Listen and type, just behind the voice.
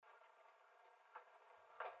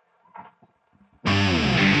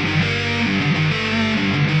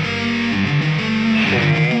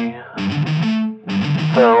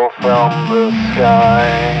from the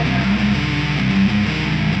sky.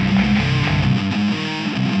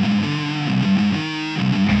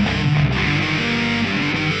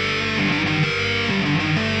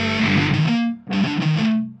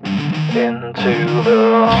 Into the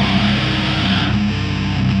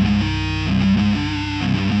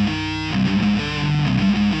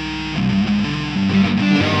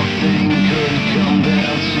nothing could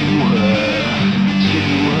compare to her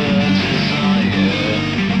desire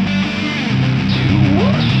to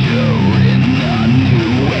wash her in a new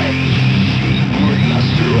way. She brings us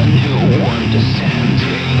to a new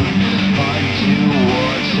understanding. I'd do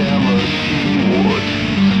whatever she would.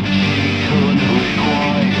 She could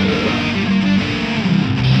require.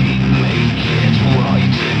 She'd make it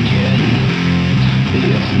right again,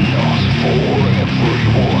 if not for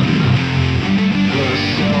everyone.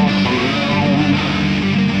 Herself alone.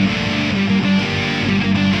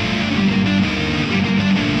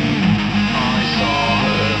 I saw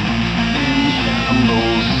her in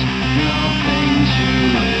shambles, nothing to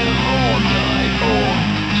live or die for.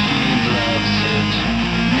 She'd left it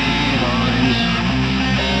behind,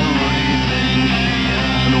 everything she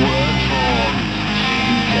had worked for. She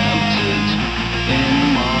kept it in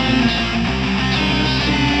mind to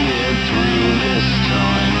see it through this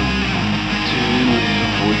time. To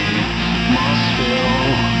live we must feel,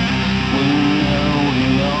 we know we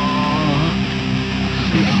are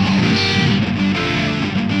lost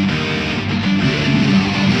in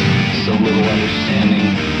love. So little understanding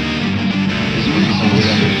is reasonably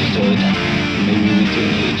understood. Maybe we do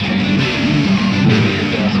need